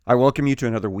I welcome you to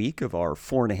another week of our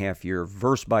 4.5-year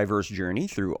verse-by-verse journey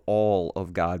through all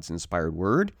of God's inspired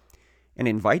Word, and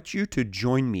invite you to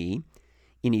join me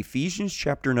in Ephesians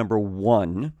chapter number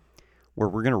 1, where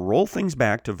we're going to roll things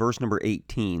back to verse number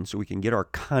 18 so we can get our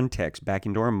context back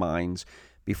into our minds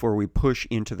before we push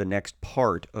into the next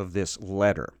part of this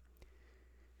letter.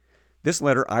 This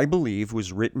letter, I believe,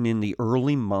 was written in the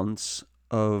early months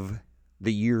of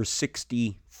the year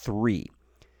 63.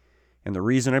 And the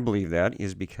reason I believe that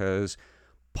is because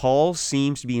Paul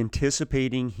seems to be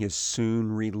anticipating his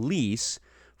soon release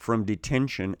from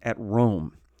detention at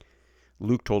Rome.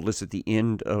 Luke told us at the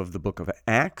end of the book of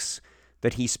Acts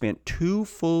that he spent 2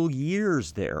 full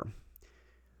years there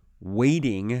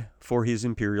waiting for his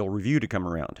imperial review to come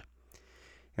around.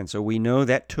 And so we know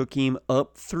that took him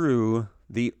up through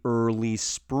the early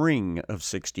spring of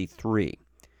 63.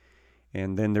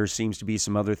 And then there seems to be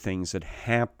some other things that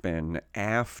happen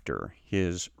after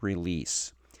his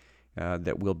release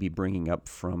that we'll be bringing up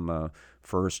from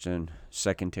 1st and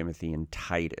 2nd Timothy and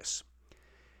Titus.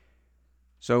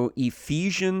 So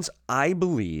Ephesians, I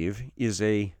believe, is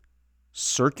a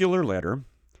circular letter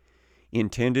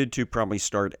intended to probably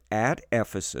start at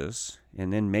Ephesus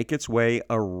and then make its way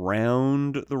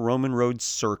around the Roman road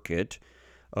circuit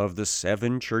of the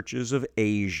 7 churches of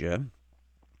Asia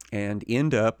and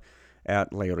end up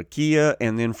at Laodicea,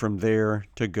 and then from there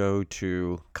to go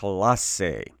to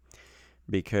Colossae.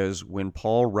 Because when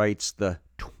Paul writes the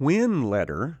twin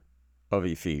letter of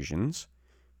Ephesians,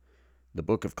 the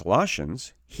book of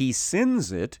Colossians, he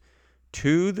sends it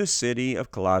to the city of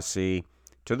Colossae,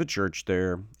 to the church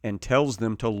there, and tells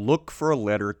them to look for a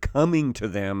letter coming to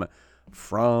them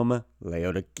from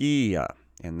Laodicea.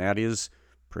 And that is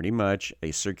pretty much a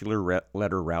circular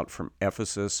letter route from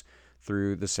Ephesus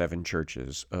through the 7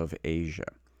 churches of Asia.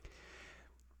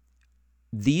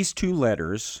 These 2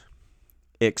 letters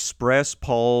express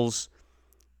Paul's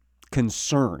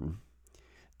concern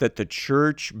that the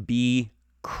church be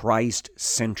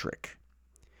Christ-centric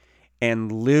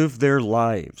and live their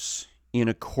lives in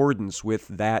accordance with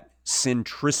that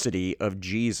centricity of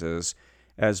Jesus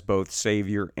as both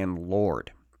Savior and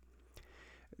Lord.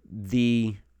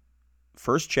 The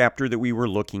first chapter that we were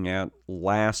looking at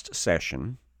last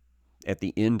session, at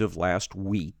the end of last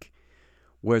week,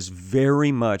 was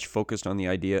very much focused on the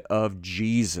idea of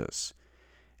Jesus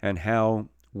and how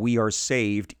we are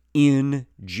saved in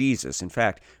Jesus. In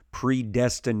fact,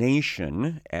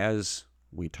 predestination, as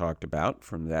we talked about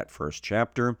from that first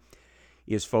chapter,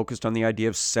 is focused on the idea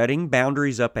of setting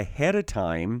boundaries up ahead of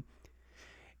time,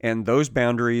 and those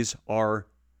boundaries are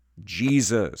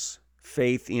Jesus,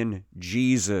 faith in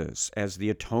Jesus as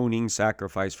the atoning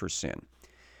sacrifice for sin.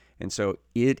 And so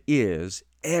it is,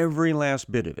 every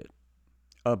last bit of it,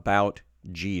 about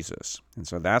Jesus. And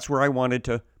so that's where I wanted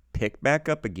to pick back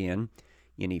up again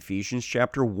in Ephesians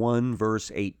chapter 1,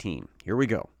 verse 18. Here we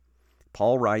go.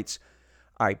 Paul writes,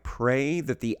 "I pray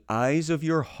that the eyes of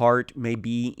your heart may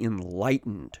be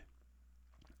enlightened."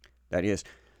 That is,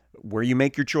 where you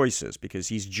make your choices, because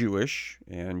he's Jewish,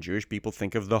 and Jewish people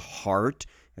think of the heart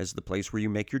as the place where you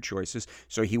make your choices.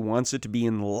 So he wants it to be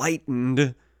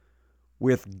enlightened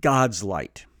with God's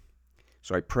light.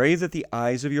 So I pray that the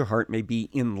eyes of your heart may be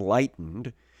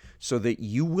enlightened so that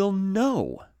you will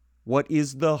know what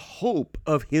is the hope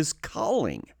of his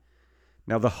calling.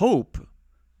 Now, the hope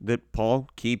that Paul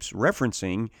keeps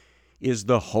referencing is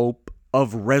the hope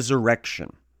of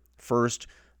resurrection. First,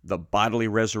 the bodily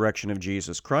resurrection of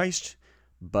Jesus Christ,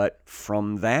 but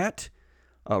from that,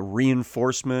 a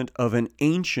reinforcement of an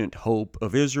ancient hope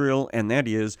of Israel, and that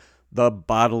is the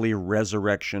bodily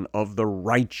resurrection of the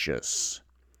righteous.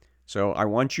 So I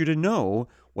want you to know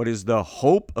what is the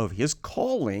hope of his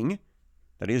calling.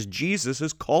 That is, Jesus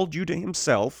has called you to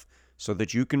himself so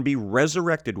that you can be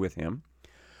resurrected with him.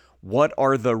 What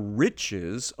are the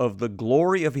riches of the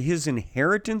glory of his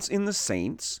inheritance in the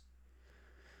saints?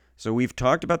 So we've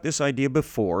talked about this idea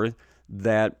before,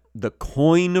 that the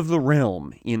coin of the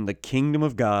realm in the kingdom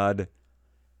of God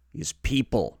is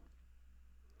people.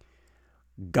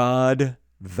 God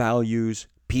values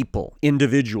people,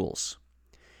 individuals.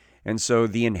 And so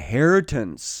the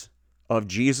inheritance of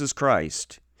Jesus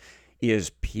Christ is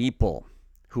people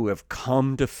who have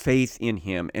come to faith in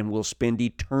him and will spend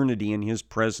eternity in his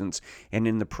presence and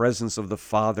in the presence of the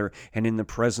Father and in the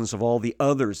presence of all the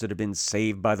others that have been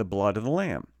saved by the blood of the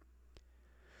Lamb.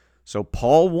 So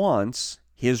Paul wants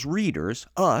his readers,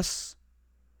 us,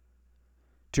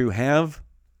 to have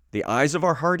the eyes of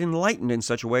our heart enlightened in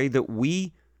such a way that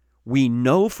we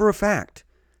know for a fact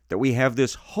that we have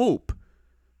this hope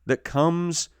that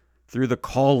comes through the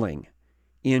calling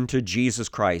into Jesus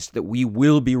Christ, that we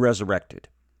will be resurrected.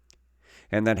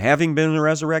 And that having been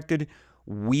resurrected,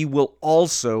 we will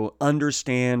also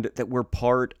understand that we're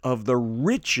part of the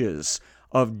riches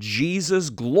of Jesus'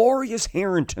 glorious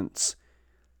inheritance,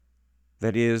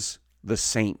 that is, the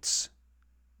saints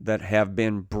that have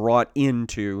been brought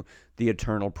into the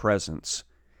eternal presence.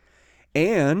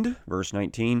 And, verse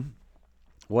 19,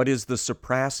 what is the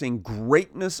surpassing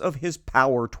greatness of his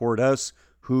power toward us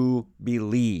who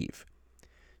believe?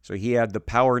 So he had the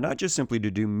power not just simply to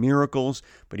do miracles,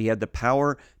 but he had the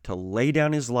power to lay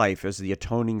down his life as the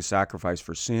atoning sacrifice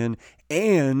for sin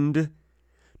and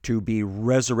to be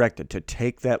resurrected, to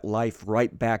take that life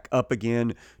right back up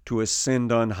again, to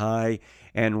ascend on high.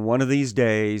 And one of these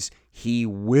days, he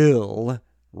will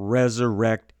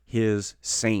resurrect his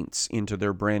saints into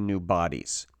their brand new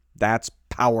bodies. That's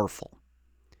powerful.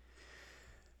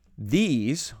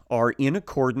 These are in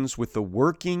accordance with the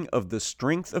working of the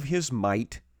strength of his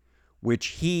might, which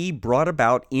he brought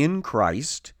about in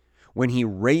Christ when he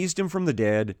raised him from the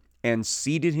dead and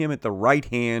seated him at the right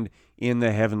hand in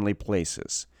the heavenly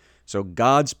places. So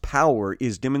God's power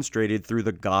is demonstrated through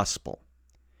the gospel,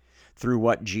 through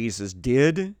what Jesus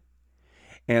did,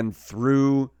 and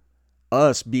through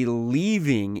us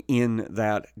believing in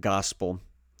that gospel,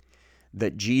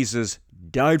 that Jesus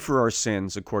died for our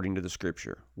sins according to the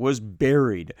Scripture, was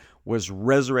buried, was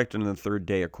resurrected on the third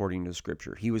day according to the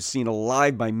Scripture. He was seen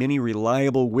alive by many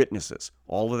reliable witnesses.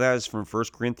 All of that is from 1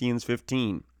 Corinthians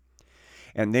 15.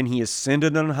 And then he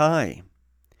ascended on high,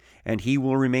 and he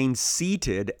will remain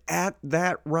seated at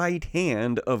that right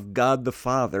hand of God the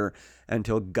Father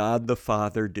until God the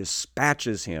Father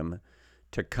dispatches him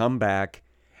to come back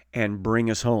and bring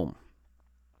us home.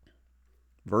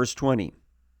 Verse 21,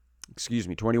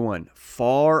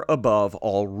 far above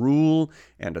all rule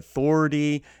and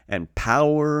authority and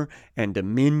power and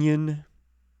dominion.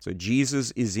 So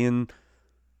Jesus is in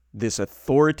this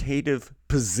authoritative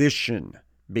position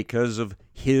because of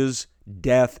his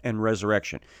death and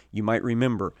resurrection. You might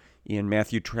remember in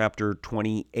Matthew chapter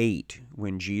 28,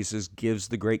 when Jesus gives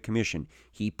the Great Commission,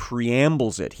 he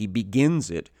preambles it, he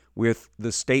begins it with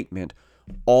the statement,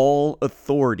 all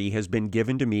authority has been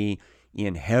given to me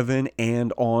in heaven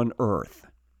and on earth.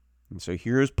 And so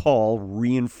here's Paul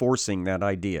reinforcing that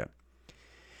idea.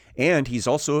 And he's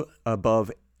also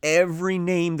above every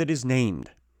name that is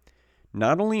named,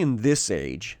 not only in this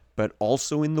age, but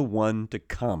also in the one to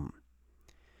come.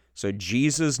 So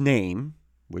Jesus' name,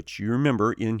 which you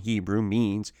remember in Hebrew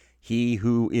means he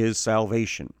who is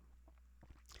salvation,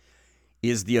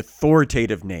 is the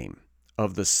authoritative name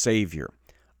of the Savior,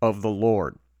 of the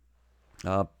Lord.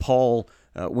 Paul,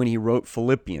 when he wrote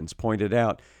Philippians, pointed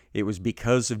out it was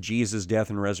because of Jesus' death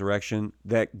and resurrection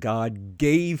that God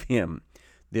gave him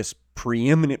this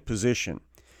preeminent position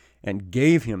and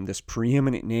gave him this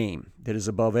preeminent name that is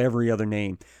above every other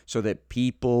name, so that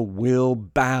people will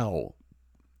bow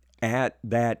at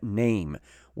that name.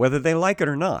 Whether they like it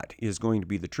or not is going to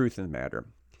be the truth of the matter,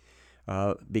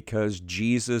 because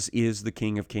Jesus is the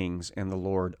King of Kings and the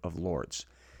Lord of Lords.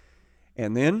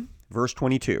 And then, verse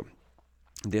 22,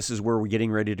 this is where we're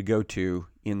getting ready to go to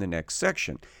in the next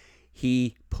section.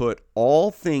 He put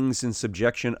all things in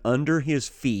subjection under his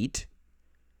feet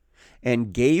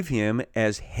and gave him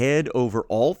as head over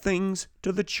all things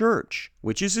to the church,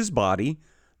 which is his body,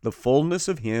 the fullness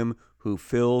of him who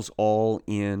fills all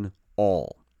in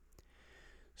all.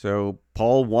 So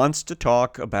Paul wants to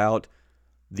talk about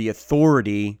the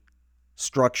authority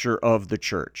structure of the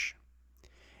church.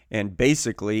 And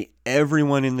basically,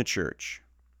 everyone in the church,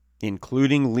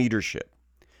 including leadership,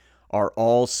 are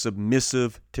all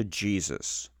submissive to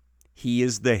Jesus. He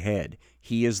is the head.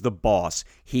 He is the boss.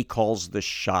 He calls the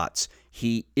shots.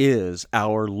 He is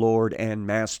our Lord and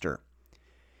Master.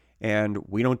 And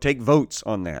we don't take votes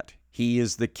on that. He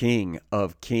is the King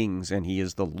of Kings, and he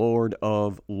is the Lord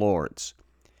of Lords.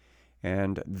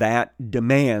 And that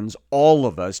demands all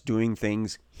of us doing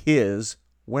things his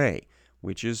way,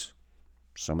 which is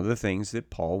some of the things that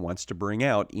Paul wants to bring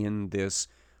out in this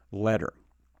letter.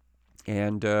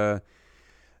 And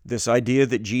this idea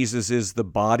that Jesus is the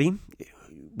body,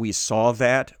 we saw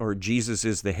that, or Jesus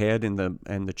is the head and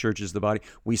the church is the body.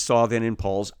 We saw that in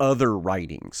Paul's other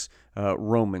writings,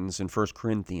 Romans and 1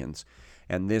 Corinthians.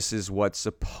 And this is what's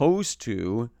supposed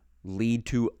to lead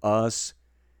to us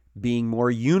being more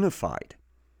unified,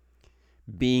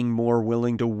 being more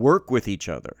willing to work with each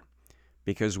other,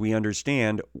 because we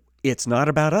understand it's not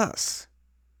about us.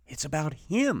 It's about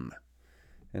him.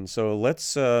 And so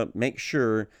let's make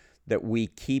sure that we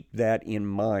keep that in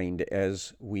mind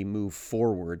as we move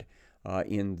forward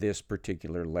in this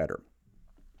particular letter.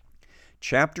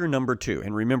 Chapter number 2.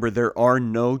 And remember, there are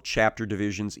no chapter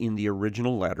divisions in the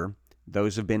original letter.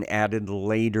 Those have been added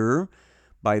later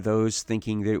by those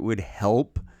thinking that it would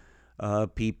help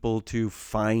people to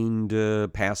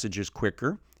find passages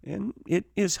quicker. And it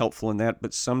is helpful in that,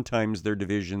 but sometimes their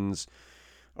divisions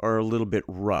are a little bit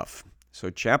rough. So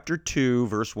chapter 2,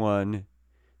 verse 1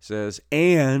 says,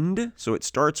 and, so it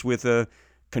starts with a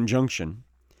conjunction,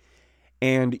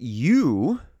 and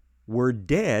you were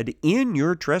dead in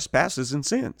your trespasses and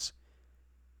sins.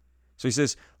 So he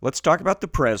says, let's talk about the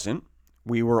present.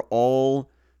 We were all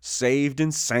saved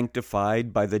and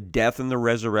sanctified by the death and the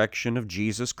resurrection of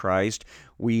Jesus Christ.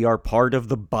 We are part of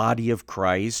the body of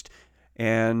Christ,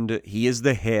 and he is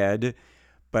the head.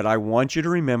 But I want you to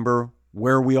remember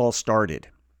where we all started.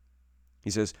 He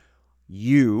says,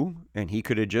 you, and he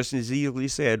could have just as easily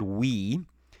said, we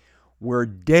were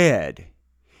dead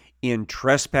in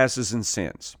trespasses and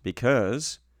sins,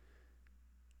 because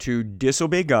to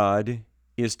disobey God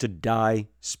is to die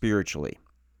spiritually.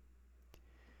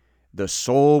 The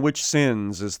soul which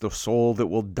sins is the soul that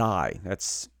will die.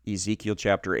 That's Ezekiel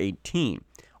chapter 18.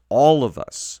 All of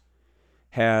us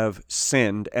have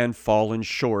sinned and fallen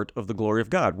short of the glory of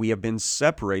God. We have been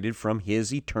separated from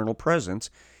his eternal presence,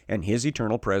 and his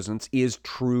eternal presence is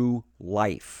true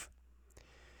life.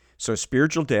 So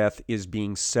spiritual death is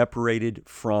being separated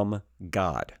from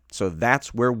God. So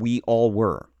that's where we all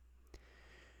were.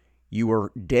 You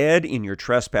were dead in your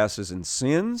trespasses and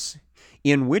sins,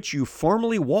 in which you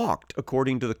formerly walked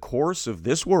according to the course of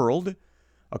this world,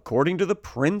 according to the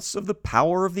prince of the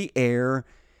power of the air,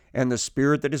 and the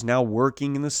spirit that is now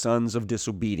working in the sons of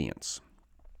disobedience.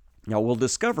 Now, we'll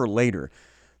discover later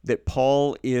that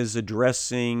Paul is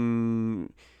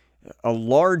addressing a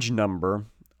large number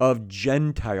of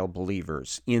Gentile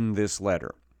believers in this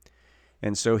letter.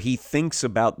 And so he thinks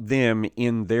about them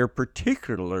in their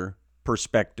particular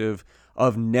perspective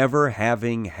of never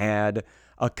having had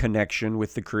a connection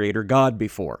with the Creator God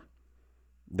before.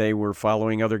 They were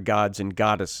following other gods and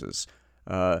goddesses,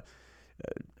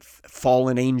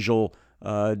 fallen angel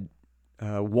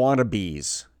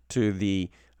wannabes to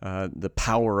the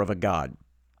power of a god.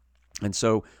 And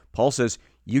so Paul says,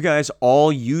 you guys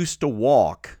all used to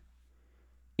walk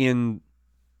in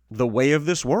the way of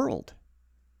this world,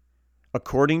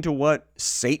 according to what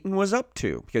Satan was up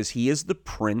to, because he is the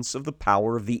prince of the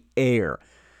power of the air.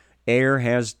 Air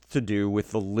has to do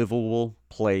with the livable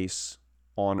place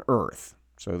on earth,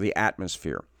 so the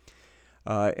atmosphere.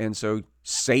 And so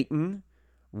Satan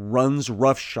runs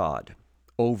roughshod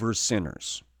over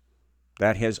sinners.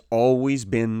 That has always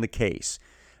been the case.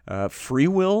 Free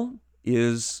will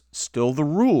is still the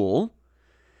rule,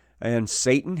 and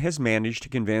Satan has managed to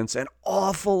convince an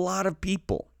awful lot of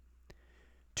people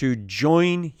to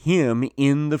join him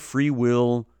in the free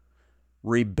will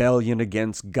rebellion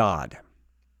against God.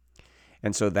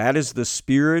 And so that is the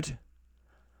spirit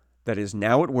that is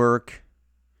now at work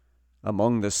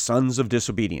among the sons of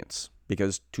disobedience.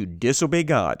 Because to disobey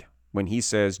God, when he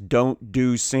says, don't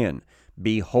do sin,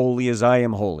 be holy as I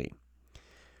am holy,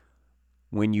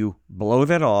 when you blow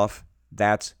that off,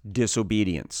 that's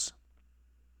disobedience.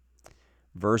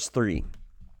 Verse 3,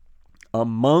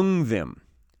 among them,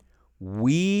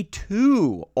 we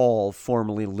too all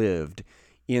formerly lived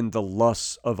in the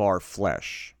lusts of our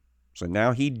flesh. So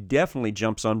now he definitely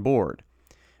jumps on board.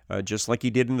 Just like he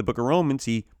did in the book of Romans,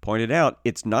 he pointed out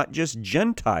it's not just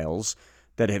Gentiles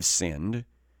that have sinned.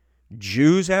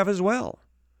 Jews have as well.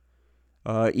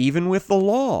 Even with the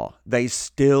law, they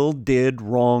still did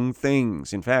wrong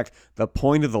things. In fact, the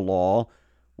point of the law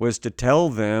was to tell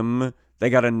them they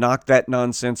got to knock that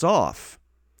nonsense off.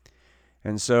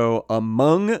 And so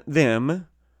among them,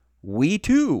 we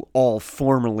too all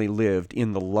formerly lived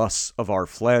in the lusts of our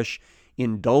flesh,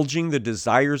 indulging the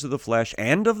desires of the flesh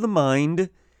and of the mind,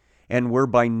 and were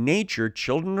by nature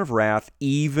children of wrath,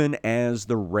 even as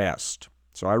the rest.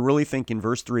 So I really think in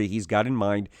verse 3, he's got in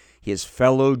mind his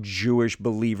fellow Jewish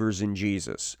believers in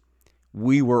Jesus.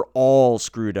 We were all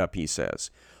screwed up, he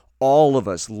says. All of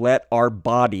us let our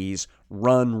bodies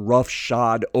run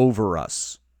roughshod over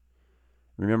us.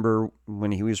 Remember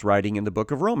when he was writing in the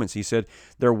book of Romans, he said,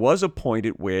 there was a point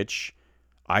at which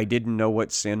I didn't know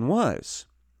what sin was.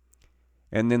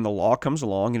 And then the law comes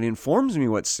along and informs me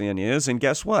what sin is, and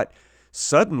guess what?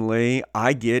 Suddenly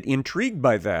I get intrigued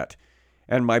by that,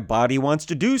 and my body wants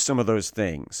to do some of those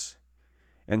things.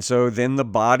 And so then the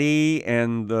body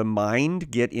and the mind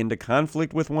get into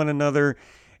conflict with one another,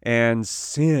 and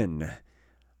sin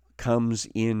comes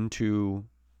into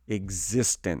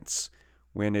existence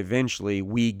when eventually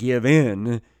we give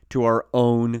in to our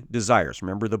own desires.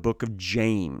 Remember the book of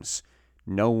James.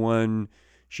 No one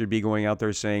should be going out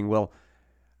there saying, well,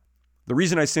 the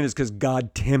reason I sin is because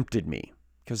God tempted me,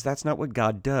 because that's not what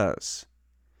God does.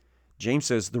 James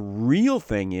says the real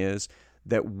thing is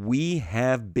that we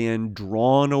have been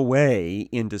drawn away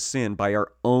into sin by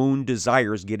our own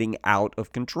desires getting out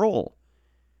of control.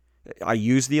 I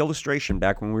used the illustration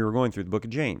back when we were going through the book of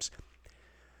James.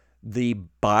 The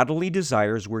bodily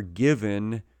desires were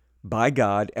given by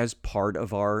God as part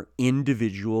of our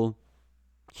individual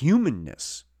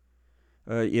humanness.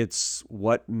 It's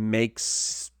what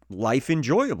makes life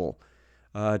enjoyable,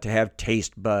 to have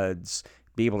taste buds,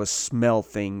 be able to smell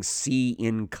things, see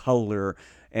in color,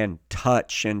 and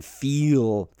touch and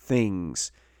feel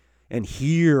things, and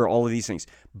hear all of these things.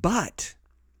 But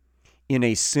in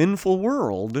a sinful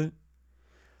world,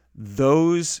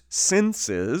 those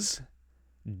senses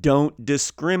don't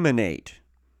discriminate.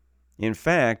 In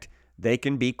fact, they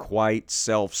can be quite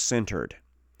self-centered.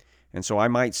 And so I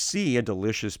might see a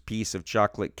delicious piece of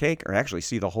chocolate cake, or actually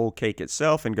see the whole cake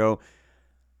itself and go,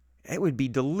 it would be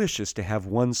delicious to have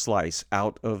one slice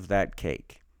out of that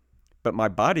cake. But my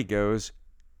body goes,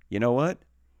 you know what?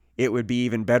 It would be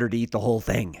even better to eat the whole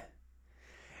thing.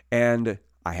 And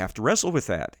I have to wrestle with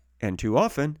that. And too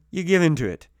often, you give into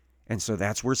it. And so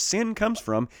that's where sin comes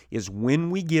from, is when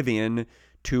we give in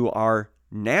to our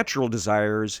natural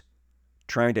desires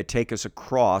trying to take us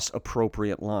across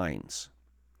appropriate lines.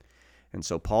 And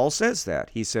so Paul says that.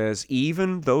 He says,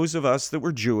 even those of us that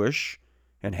were Jewish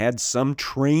and had some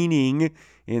training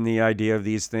in the idea of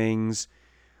these things,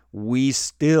 we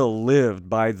still lived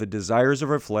by the desires of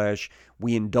our flesh.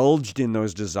 We indulged in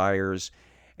those desires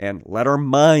and let our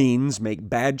minds make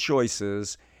bad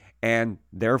choices, and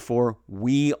therefore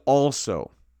we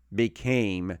also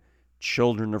became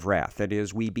children of wrath. That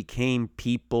is, we became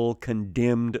people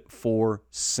condemned for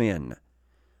sin.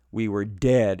 We were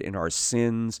dead in our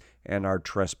sins and our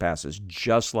trespasses,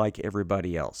 just like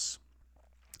everybody else.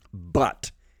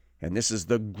 But, and this is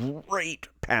the great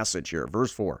passage here,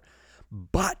 verse 4,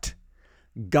 but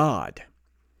God,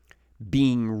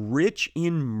 being rich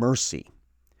in mercy,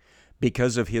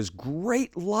 because of his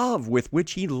great love with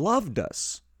which he loved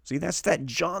us. See, that's that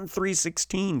John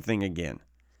 3:16 thing again,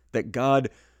 that God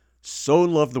so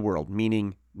loved the world,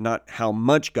 meaning not how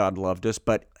much God loved us,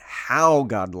 but how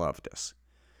God loved us.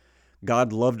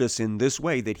 God loved us in this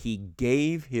way, that he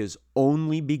gave his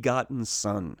only begotten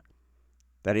Son,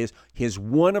 that is, his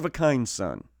one-of-a-kind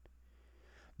Son,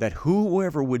 that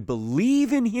whoever would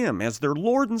believe in him as their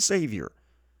Lord and Savior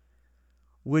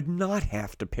would not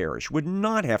have to perish, would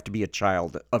not have to be a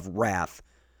child of wrath,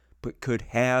 but could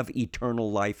have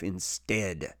eternal life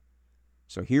instead.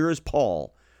 So here is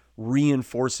Paul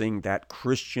reinforcing that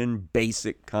Christian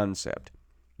basic concept.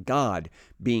 God,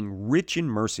 being rich in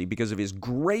mercy because of his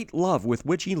great love with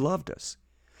which he loved us,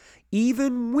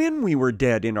 even when we were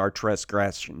dead in our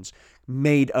transgressions,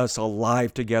 made us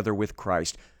alive together with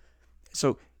Christ.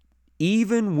 So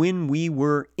even when we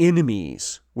were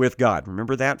enemies with God,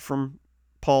 remember that from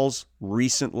Paul's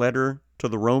recent letter to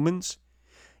the Romans?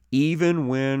 Even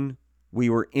when we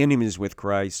were enemies with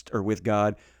Christ, or with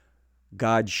God,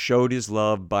 God showed his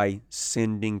love by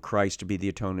sending Christ to be the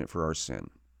atonement for our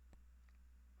sin.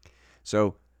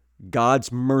 So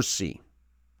God's mercy,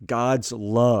 God's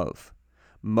love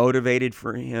motivated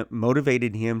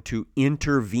him to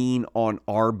intervene on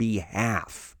our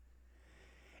behalf.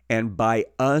 And by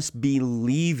us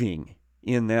believing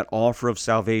in that offer of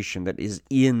salvation that is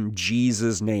in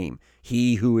Jesus' name,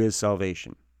 he who is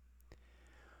salvation,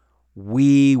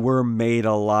 we were made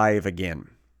alive again.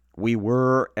 We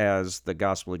were, as the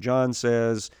Gospel of John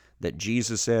says, that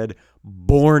Jesus said,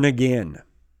 born again.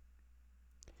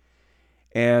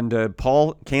 And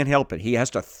Paul can't help it. He has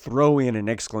to throw in an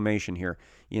exclamation here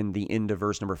in the end of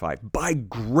verse number 5. By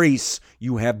grace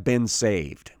you have been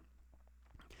saved.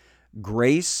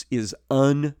 Grace is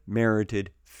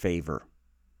unmerited favor.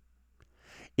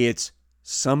 It's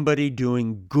somebody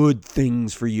doing good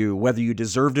things for you, whether you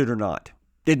deserved it or not.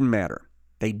 Didn't matter.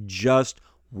 They just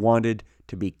wanted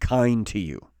to be kind to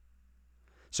you.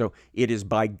 So it is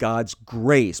by God's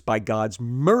grace, by God's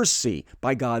mercy,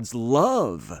 by God's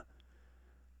love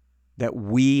that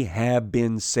we have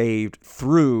been saved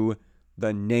through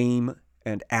the name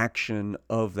and action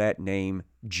of that name,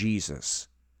 Jesus.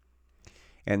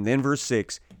 And then verse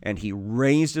 6, and he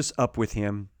raised us up with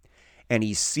him, and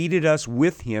he seated us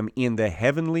with him in the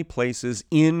heavenly places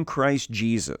in Christ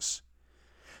Jesus.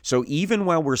 So even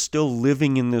while we're still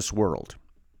living in this world,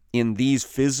 in these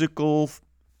physical,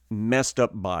 messed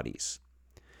up bodies,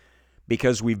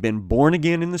 because we've been born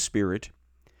again in the Spirit,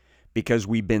 because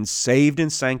we've been saved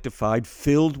and sanctified,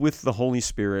 filled with the Holy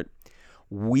Spirit,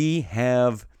 we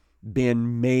have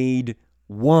been made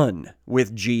one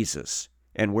with Jesus.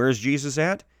 And where's Jesus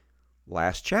at?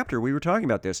 Last chapter, we were talking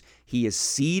about this. He is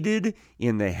seated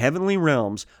in the heavenly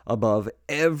realms above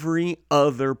every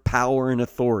other power and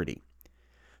authority.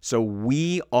 So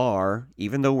we are,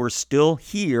 even though we're still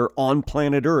here on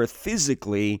planet Earth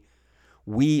physically,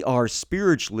 we are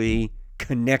spiritually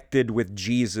connected with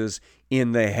Jesus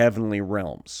in the heavenly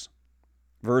realms.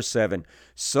 Verse 7,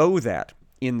 so that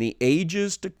in the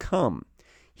ages to come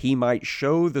he might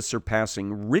show the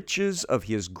surpassing riches of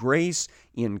his grace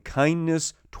in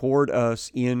kindness toward us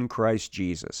in Christ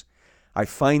Jesus. I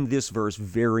find this verse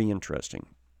very interesting.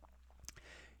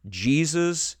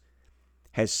 Jesus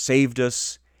has saved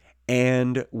us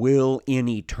and will in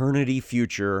eternity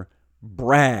future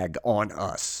brag on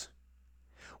us.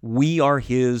 We are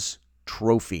his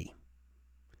trophy.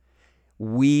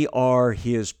 We are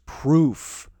his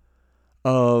proof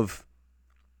of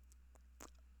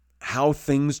how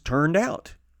things turned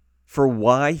out, for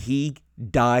why he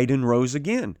died and rose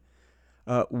again.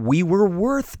 We were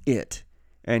worth it,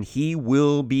 and he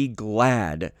will be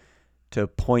glad to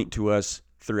point to us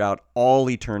throughout all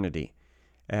eternity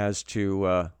as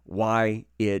to why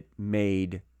it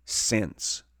made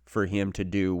sense for him to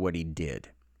do what he did.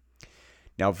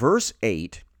 Now, verse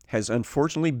 8 has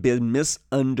unfortunately been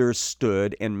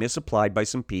misunderstood and misapplied by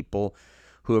some people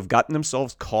who have gotten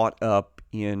themselves caught up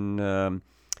in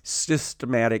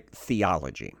systematic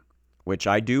theology, which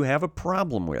I do have a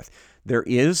problem with. There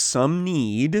is some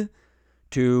need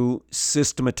to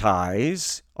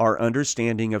systematize our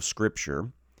understanding of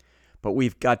Scripture, but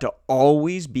we've got to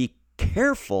always be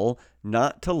careful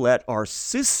not to let our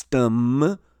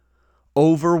system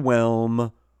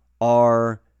overwhelm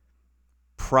our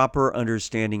proper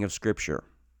understanding of Scripture.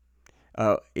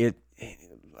 I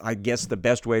guess the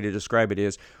best way to describe it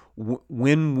is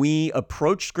when we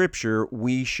approach Scripture,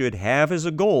 we should have as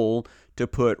a goal to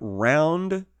put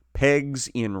round pegs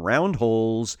in round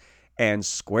holes and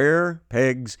square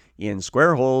pegs in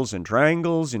square holes and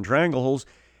triangles in triangle holes,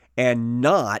 and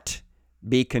not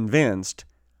be convinced,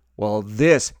 well,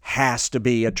 this has to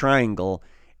be a triangle,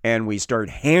 and we start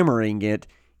hammering it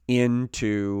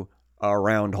into a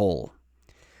round hole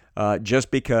just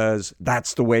because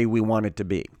that's the way we want it to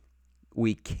be.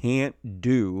 We can't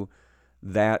do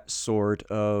that sort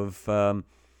of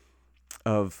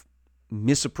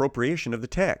misappropriation of the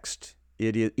text.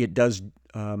 It does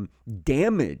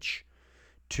damage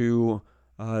to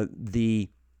the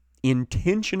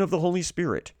intention of the Holy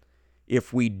Spirit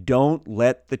if we don't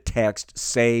let the text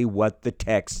say what the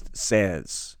text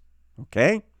says.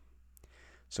 Okay?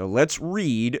 So let's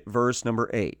read verse number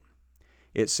 8.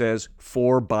 It says,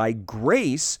 "For by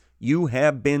grace you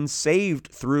have been saved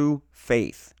through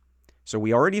faith." So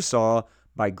we already saw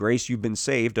by grace you've been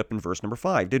saved up in verse number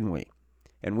 5, didn't we?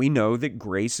 And we know that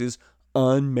grace is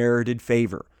unmerited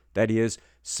favor. That is,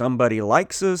 somebody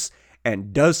likes us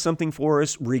and does something for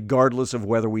us regardless of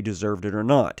whether we deserved it or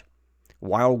not.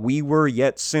 While we were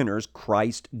yet sinners,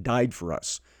 Christ died for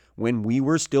us. When we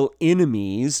were still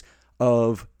enemies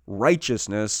of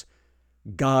righteousness,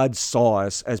 God saw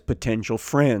us as potential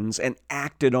friends and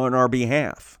acted on our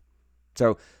behalf.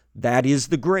 So that is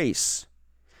the grace.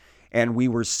 And we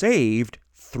were saved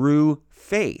through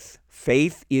faith.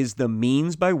 Faith is the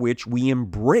means by which we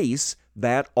embrace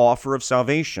that offer of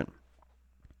salvation.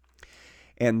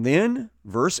 And then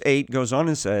verse 8 goes on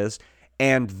and says,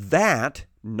 "And that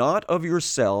not of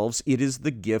yourselves, it is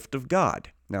the gift of God."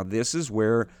 Now this is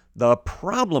where the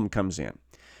problem comes in,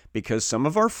 because some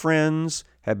of our friends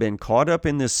have been caught up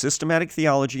in this systematic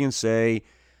theology and say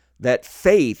that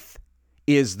faith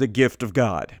is the gift of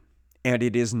God, and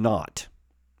it is not.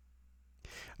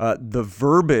 The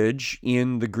verbiage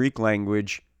in the Greek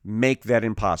language make that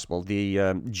impossible.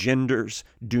 The genders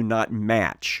do not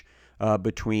match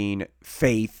between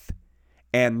faith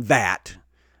and that,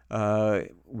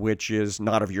 which is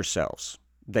not of yourselves.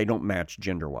 They don't match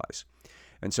gender-wise.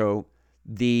 And so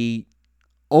the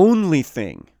only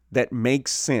thing that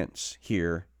makes sense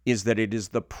here is that it is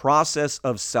the process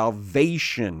of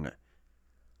salvation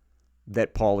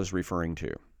that Paul is referring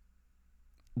to.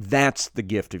 That's the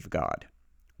gift of God.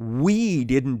 We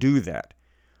didn't do that.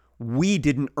 We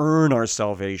didn't earn our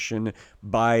salvation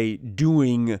by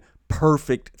doing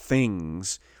perfect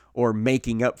things or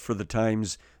making up for the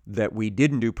times that we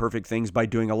didn't do perfect things by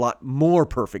doing a lot more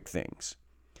perfect things.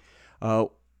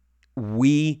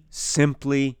 We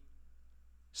simply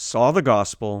saw the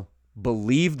gospel,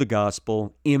 believed the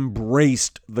gospel,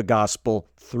 embraced the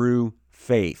gospel through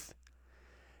faith.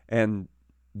 And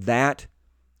that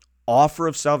offer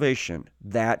of salvation,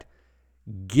 that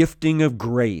gifting of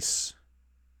grace,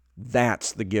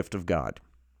 that's the gift of God.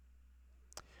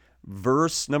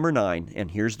 Verse number 9,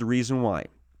 and here's the reason why.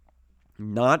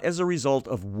 not as a result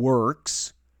of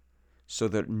works, so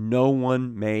that no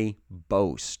one may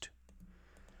boast.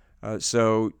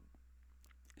 So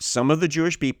some of the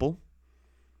Jewish people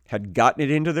had gotten it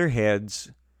into their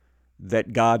heads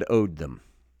that God owed them.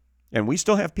 And we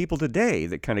still have people today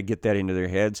that kind of get that into their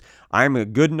heads. I'm a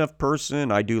good enough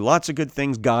person. I do lots of good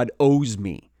things. God owes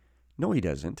me. No, he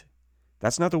doesn't.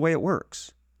 That's not the way it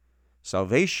works.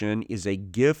 Salvation is a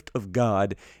gift of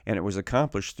God, and it was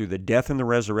accomplished through the death and the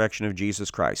resurrection of Jesus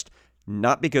Christ.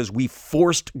 Not because we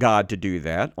forced God to do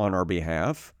that on our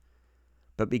behalf,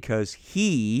 but because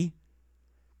he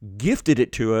gifted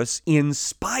it to us in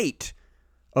spite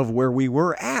of where we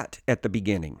were at the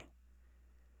beginning.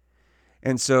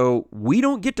 And so we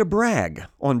don't get to brag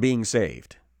on being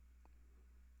saved.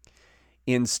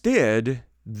 Instead,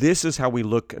 this is how we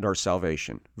look at our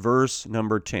salvation. Verse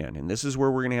number 10, and this is where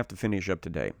we're going to have to finish up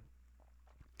today.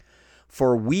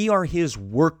 For we are his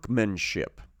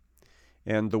workmanship.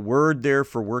 And the word there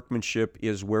for workmanship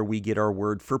is where we get our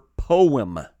word for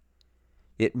poem.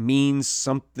 It means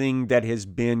something that has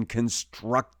been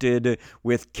constructed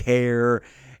with care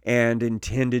and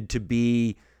intended to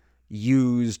be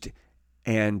used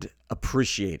and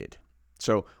appreciated.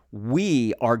 So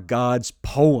we are God's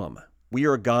poem. We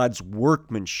are God's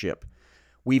workmanship.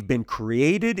 We've been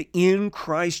created in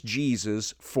Christ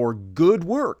Jesus for good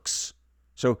works.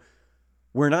 So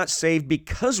we're not saved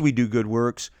because we do good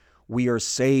works. We are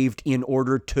saved in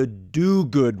order to do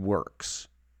good works,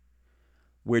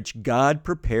 which God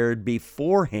prepared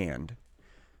beforehand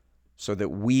so that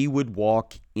we would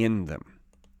walk in them.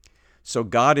 So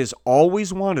God has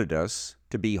always wanted us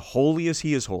to be holy as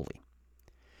he is holy.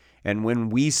 And when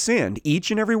we sinned,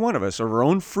 each and every one of us, of our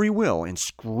own free will, and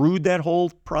screwed that whole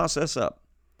process up,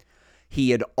 he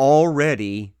had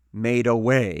already made a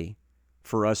way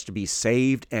for us to be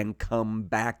saved and come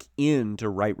back into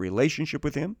right relationship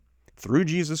with him through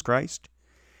Jesus Christ.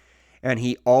 And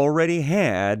he already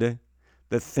had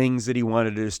the things that he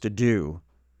wanted us to do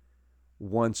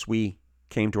once we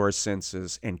came to our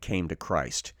senses and came to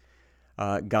Christ.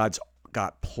 God's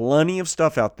got plenty of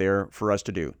stuff out there for us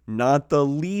to do, not the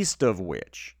least of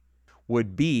which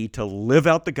would be to live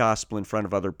out the gospel in front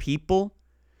of other people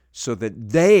so that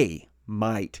they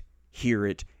might hear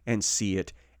it and see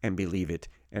it and believe it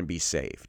and be saved.